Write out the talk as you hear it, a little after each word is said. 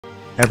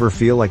Ever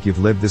feel like you've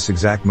lived this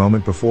exact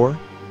moment before?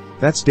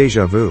 That's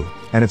déjà vu,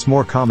 and it's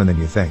more common than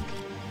you think.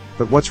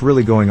 But what's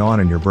really going on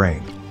in your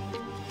brain?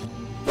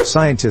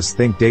 Scientists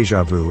think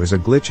déjà vu is a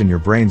glitch in your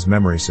brain's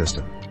memory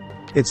system.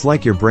 It's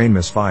like your brain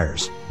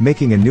misfires,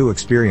 making a new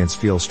experience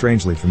feel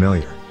strangely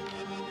familiar.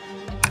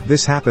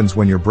 This happens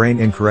when your brain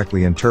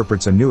incorrectly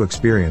interprets a new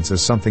experience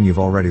as something you've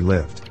already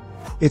lived.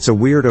 It's a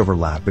weird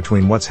overlap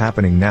between what's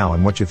happening now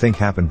and what you think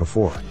happened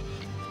before.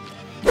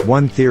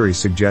 One theory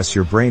suggests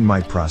your brain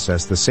might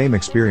process the same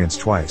experience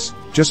twice,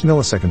 just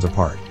milliseconds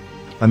apart.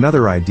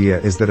 Another idea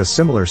is that a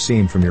similar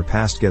scene from your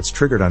past gets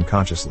triggered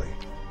unconsciously.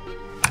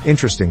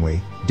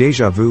 Interestingly,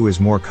 déjà vu is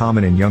more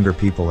common in younger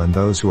people and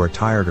those who are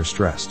tired or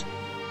stressed.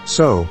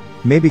 So,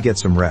 maybe get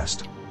some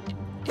rest.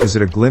 Is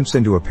it a glimpse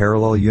into a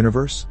parallel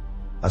universe?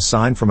 A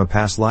sign from a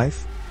past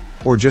life?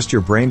 Or just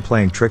your brain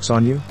playing tricks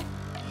on you?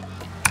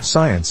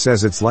 Science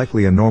says it's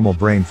likely a normal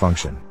brain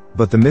function,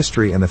 but the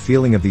mystery and the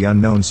feeling of the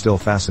unknown still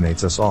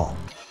fascinates us all.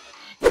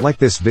 Like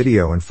this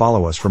video and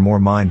follow us for more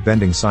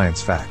mind-bending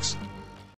science facts.